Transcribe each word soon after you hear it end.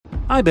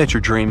I bet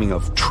you're dreaming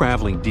of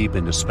traveling deep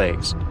into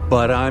space,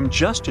 but I'm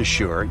just as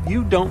sure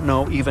you don't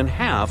know even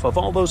half of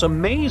all those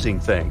amazing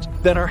things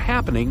that are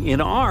happening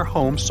in our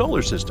home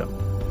solar system.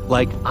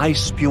 Like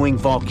ice-spewing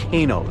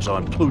volcanoes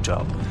on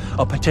Pluto,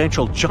 a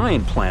potential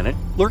giant planet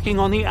lurking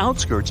on the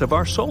outskirts of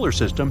our solar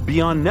system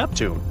beyond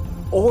Neptune,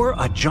 or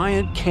a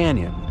giant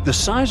canyon the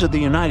size of the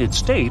United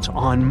States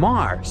on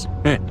Mars.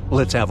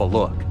 Let's have a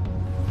look.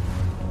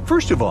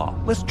 First of all,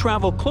 let's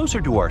travel closer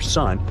to our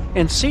Sun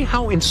and see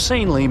how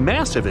insanely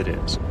massive it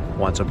is.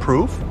 Want some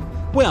proof?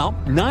 Well,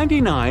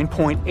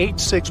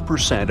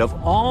 99.86% of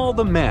all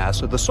the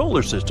mass of the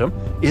solar system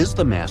is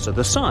the mass of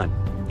the Sun.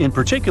 In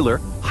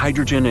particular,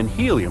 hydrogen and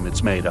helium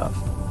it's made of.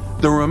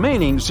 The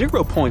remaining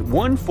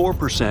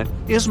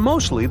 0.14% is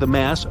mostly the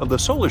mass of the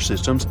solar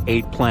system's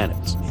 8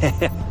 planets.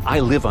 I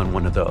live on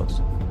one of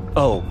those.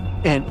 Oh,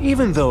 and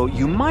even though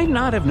you might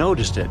not have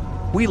noticed it,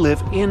 we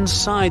live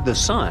inside the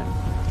Sun.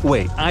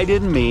 Wait, I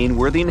didn't mean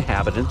we're the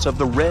inhabitants of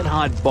the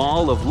red-hot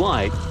ball of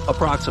light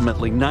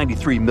approximately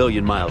 93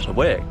 million miles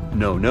away.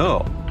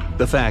 No.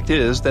 The fact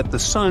is that the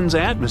Sun's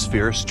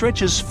atmosphere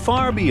stretches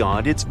far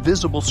beyond its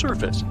visible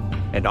surface,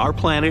 and our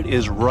planet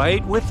is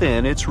right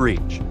within its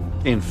reach.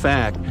 In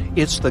fact,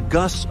 it's the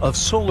gusts of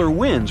solar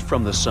winds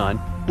from the Sun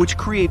which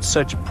create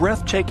such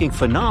breathtaking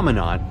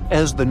phenomenon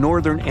as the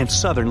northern and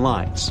southern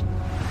lights.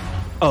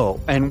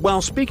 Oh, and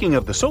while speaking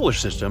of the solar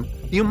system,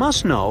 you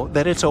must know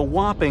that it's a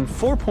whopping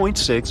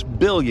 4.6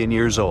 billion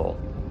years old.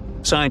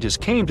 Scientists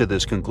came to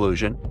this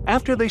conclusion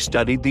after they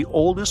studied the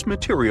oldest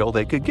material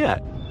they could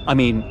get. I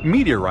mean,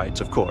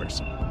 meteorites, of course.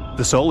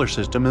 The solar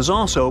system is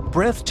also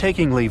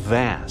breathtakingly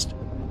vast.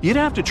 You'd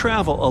have to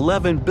travel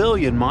 11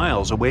 billion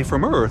miles away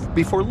from Earth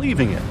before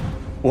leaving it.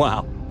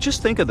 Wow,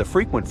 just think of the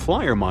frequent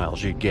flyer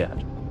miles you'd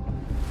get.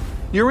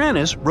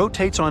 Uranus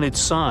rotates on its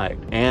side,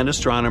 and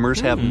astronomers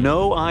have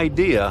no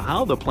idea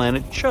how the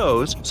planet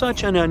chose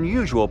such an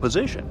unusual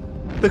position.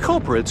 The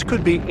culprits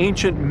could be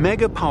ancient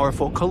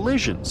mega-powerful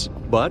collisions,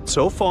 but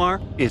so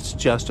far, it's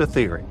just a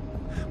theory.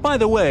 By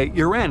the way,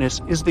 Uranus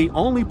is the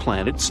only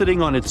planet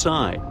sitting on its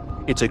side.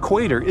 Its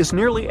equator is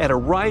nearly at a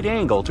right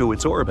angle to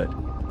its orbit.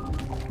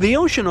 The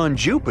ocean on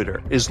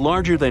Jupiter is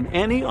larger than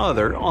any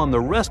other on the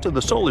rest of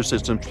the solar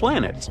system's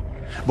planets.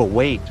 But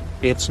wait,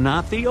 it's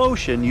not the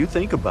ocean you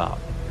think about.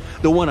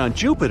 The one on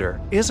Jupiter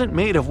isn't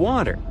made of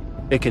water.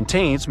 It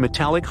contains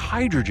metallic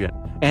hydrogen,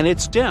 and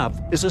its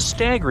depth is a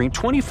staggering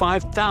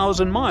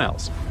 25,000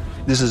 miles.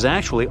 This is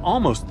actually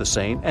almost the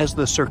same as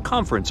the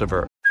circumference of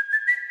Earth.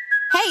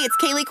 Hey, it's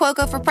Kaylee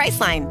Cuoco for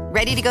Priceline.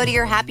 Ready to go to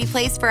your happy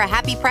place for a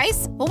happy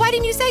price? Well, why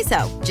didn't you say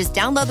so? Just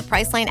download the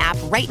Priceline app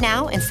right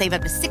now and save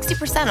up to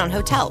 60% on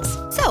hotels.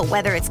 So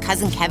whether it's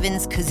Cousin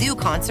Kevin's Kazoo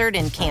Concert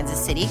in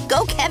Kansas City,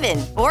 go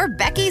Kevin, or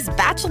Becky's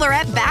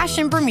Bachelorette Bash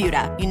in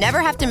Bermuda, you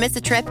never have to miss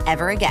a trip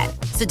ever again.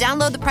 So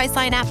download the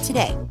Priceline app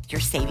today.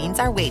 Your savings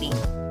are waiting.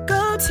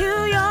 Go to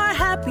your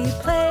happy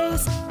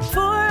place for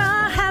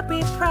a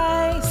happy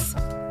price.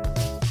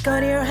 Go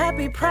to your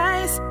happy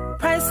price,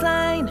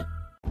 Priceline.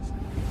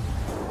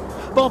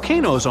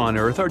 Volcanoes on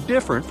Earth are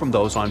different from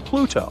those on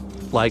Pluto,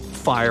 like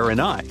fire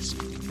and ice.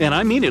 And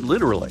I mean it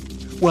literally.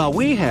 While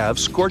we have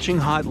scorching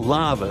hot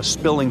lava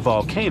spilling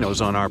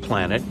volcanoes on our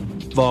planet,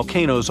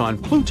 volcanoes on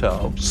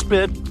Pluto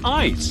spit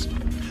ice.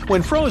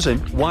 When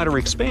frozen, water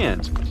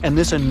expands, and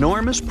this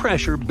enormous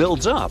pressure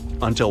builds up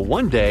until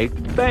one day,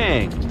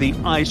 bang, the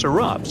ice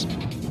erupts.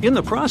 In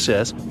the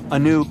process, a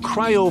new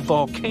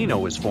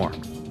cryovolcano is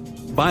formed.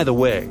 By the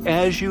way,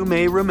 as you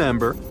may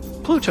remember,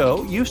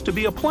 Pluto used to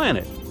be a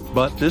planet,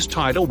 but this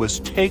title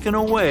was taken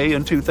away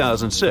in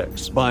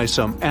 2006 by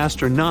some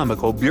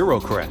astronomical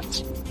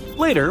bureaucrats.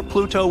 Later,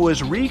 Pluto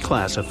was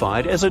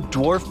reclassified as a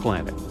dwarf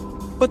planet.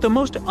 But the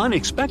most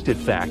unexpected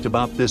fact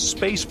about this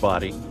space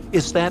body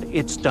is that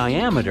its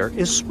diameter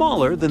is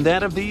smaller than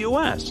that of the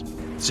U.S.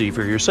 See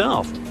for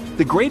yourself.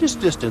 The greatest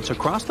distance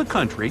across the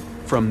country,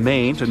 from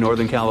Maine to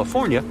Northern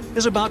California,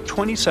 is about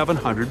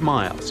 2,700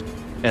 miles.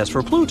 As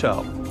for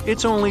Pluto,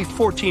 it's only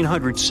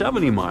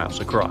 1,470 miles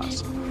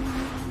across.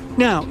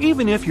 Now,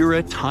 even if you're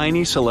a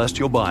tiny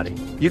celestial body,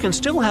 you can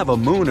still have a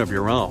moon of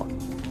your own.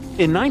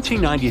 In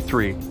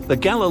 1993, the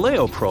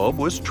Galileo probe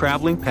was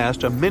traveling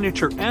past a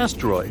miniature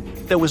asteroid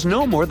that was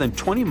no more than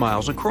 20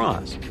 miles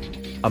across.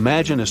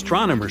 Imagine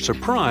astronomers'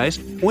 surprise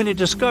when it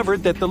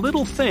discovered that the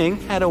little thing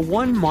had a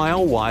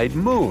 1-mile-wide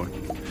moon.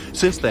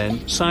 Since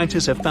then,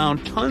 scientists have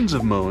found tons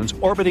of moons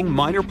orbiting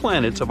minor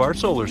planets of our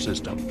solar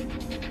system.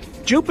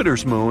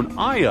 Jupiter's moon,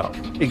 Io,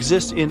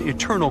 exists in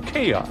eternal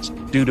chaos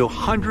due to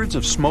hundreds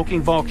of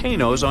smoking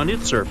volcanoes on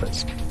its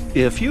surface.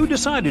 If you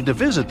decided to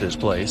visit this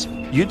place,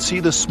 you'd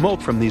see the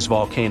smoke from these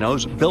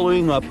volcanoes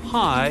billowing up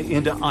high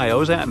into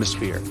Io's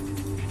atmosphere.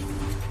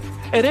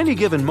 At any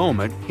given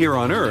moment, here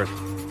on Earth,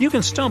 you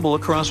can stumble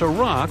across a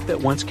rock that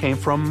once came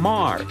from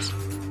Mars.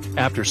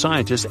 After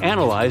scientists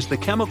analyzed the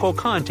chemical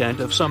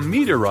content of some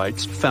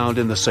meteorites found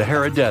in the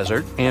Sahara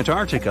Desert,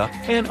 Antarctica,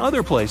 and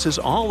other places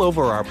all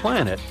over our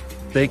planet,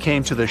 they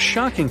came to the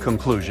shocking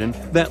conclusion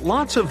that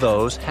lots of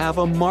those have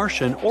a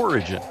Martian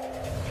origin.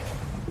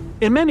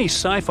 In many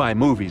sci-fi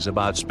movies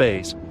about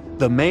space,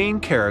 the main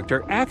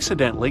character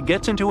accidentally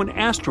gets into an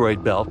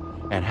asteroid belt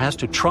and has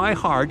to try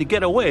hard to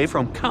get away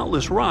from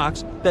countless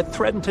rocks that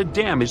threaten to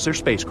damage their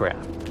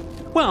spacecraft.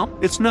 Well,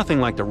 it's nothing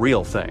like the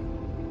real thing.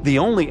 The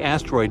only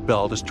asteroid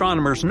belt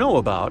astronomers know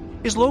about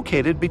is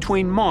located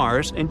between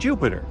Mars and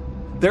Jupiter.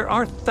 There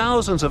are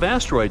thousands of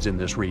asteroids in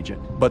this region,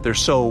 but they're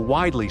so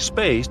widely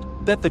spaced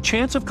that the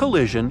chance of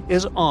collision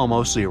is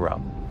almost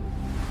zero.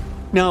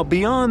 Now,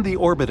 beyond the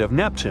orbit of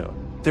Neptune,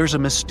 there's a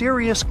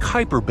mysterious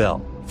Kuiper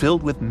belt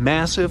filled with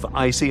massive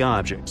icy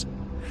objects.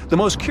 The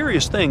most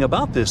curious thing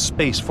about this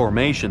space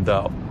formation,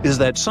 though, is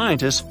that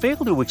scientists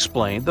fail to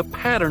explain the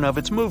pattern of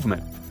its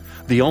movement.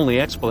 The only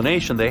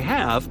explanation they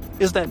have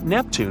is that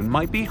Neptune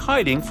might be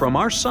hiding from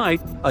our sight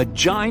a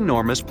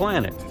ginormous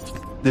planet.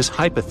 This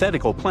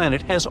hypothetical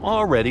planet has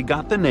already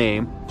got the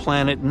name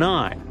Planet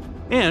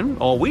 9, and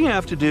all we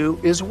have to do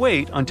is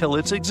wait until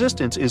its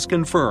existence is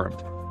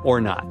confirmed,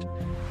 or not.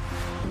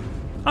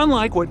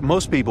 Unlike what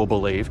most people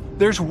believe,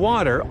 there's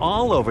water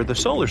all over the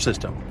solar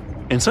system,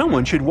 and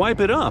someone should wipe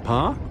it up,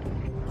 huh?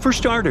 For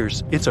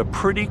starters, it's a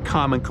pretty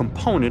common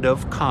component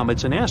of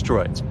comets and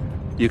asteroids.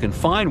 You can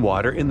find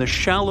water in the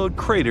shallowed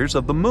craters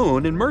of the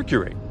Moon and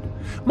Mercury.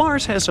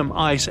 Mars has some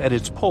ice at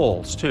its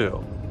poles,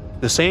 too.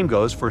 The same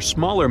goes for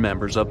smaller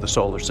members of the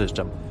solar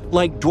system,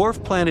 like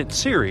dwarf planet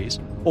Ceres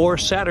or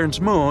Saturn's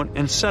moon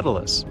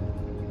Enceladus.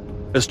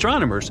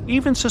 Astronomers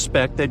even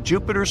suspect that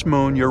Jupiter's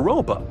moon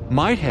Europa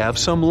might have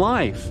some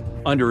life.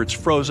 Under its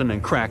frozen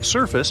and cracked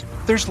surface,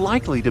 there's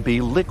likely to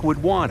be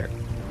liquid water.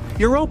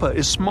 Europa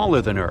is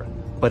smaller than Earth,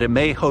 but it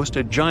may host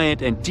a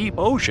giant and deep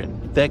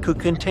ocean that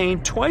could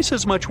contain twice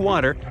as much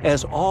water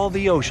as all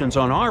the oceans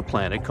on our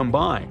planet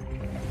combined.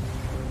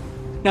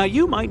 Now,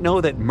 you might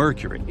know that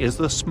Mercury is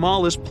the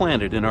smallest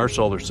planet in our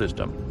solar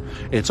system.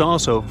 It's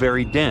also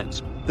very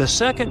dense, the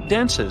second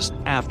densest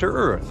after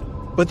Earth.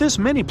 But this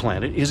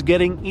mini-planet is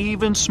getting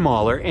even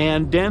smaller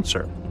and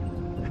denser.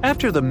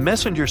 After the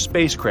Messenger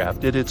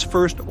spacecraft did its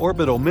first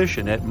orbital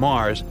mission at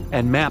Mars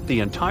and mapped the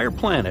entire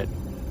planet,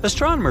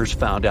 astronomers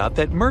found out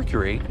that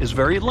Mercury is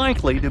very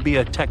likely to be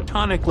a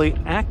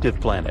tectonically active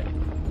planet.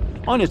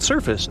 On its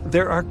surface,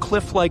 there are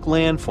cliff-like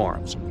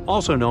landforms,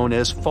 also known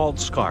as fault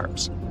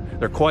scarps.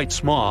 They're quite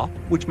small,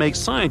 which makes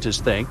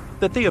scientists think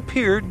that they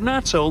appeared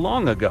not so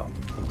long ago.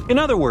 In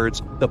other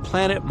words, the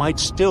planet might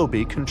still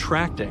be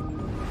contracting.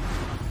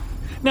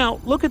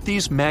 Now, look at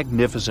these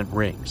magnificent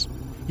rings.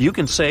 You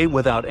can say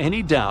without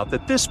any doubt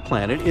that this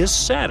planet is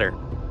Saturn.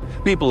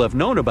 People have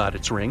known about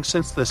its rings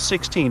since the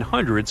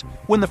 1600s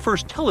when the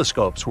first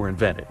telescopes were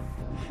invented.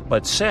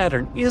 But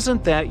Saturn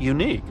isn't that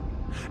unique.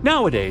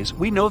 Nowadays,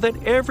 we know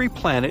that every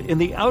planet in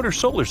the outer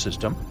solar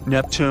system,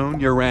 Neptune,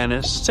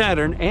 Uranus,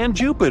 Saturn, and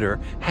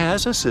Jupiter,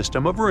 has a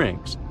system of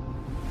rings.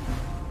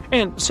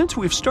 And since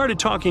we've started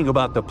talking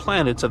about the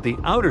planets of the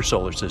outer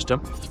solar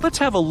system, let's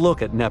have a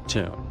look at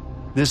Neptune.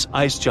 This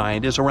ice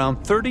giant is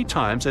around 30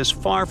 times as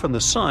far from the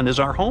Sun as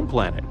our home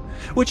planet,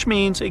 which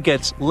means it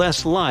gets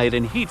less light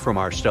and heat from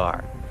our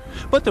star.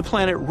 But the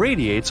planet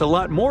radiates a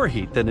lot more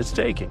heat than it's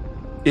taking.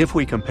 If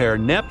we compare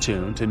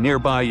Neptune to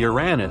nearby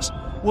Uranus,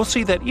 we'll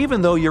see that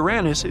even though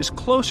Uranus is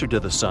closer to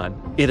the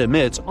Sun, it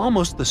emits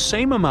almost the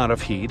same amount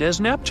of heat as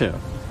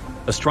Neptune.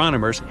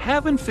 Astronomers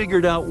haven't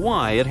figured out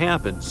why it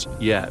happens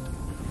yet.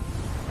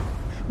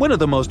 One of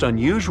the most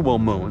unusual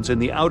moons in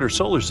the outer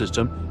solar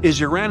system is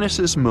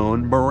Uranus's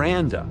moon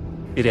Miranda.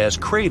 It has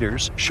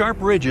craters, sharp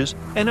ridges,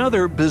 and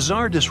other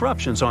bizarre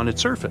disruptions on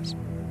its surface.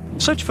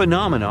 Such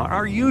phenomena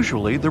are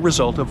usually the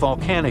result of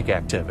volcanic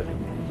activity.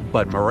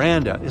 But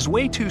Miranda is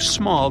way too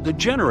small to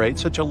generate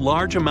such a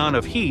large amount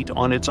of heat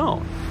on its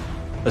own.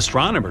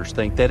 Astronomers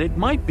think that it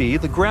might be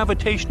the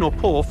gravitational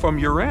pull from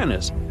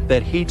Uranus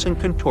that heats and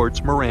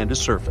contorts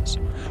Miranda's surface.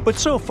 But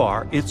so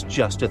far, it's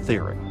just a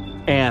theory.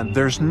 And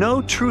there's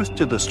no truth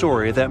to the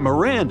story that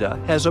Miranda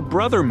has a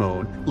brother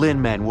moon,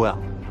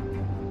 Lin-Manuel.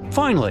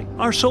 Finally,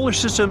 our solar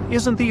system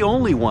isn't the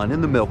only one in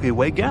the Milky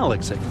Way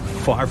galaxy.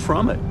 Far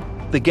from it.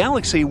 The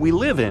galaxy we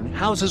live in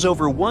houses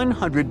over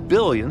 100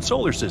 billion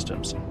solar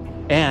systems.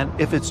 And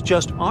if it's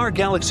just our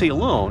galaxy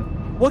alone,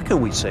 what can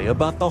we say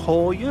about the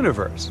whole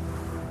universe?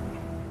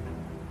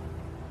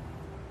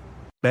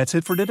 That's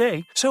it for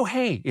today. So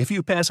hey, if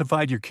you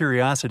pacified your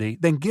curiosity,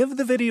 then give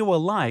the video a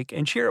like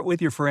and share it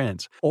with your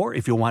friends. Or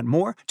if you want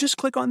more, just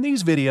click on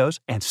these videos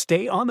and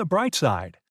stay on the bright side.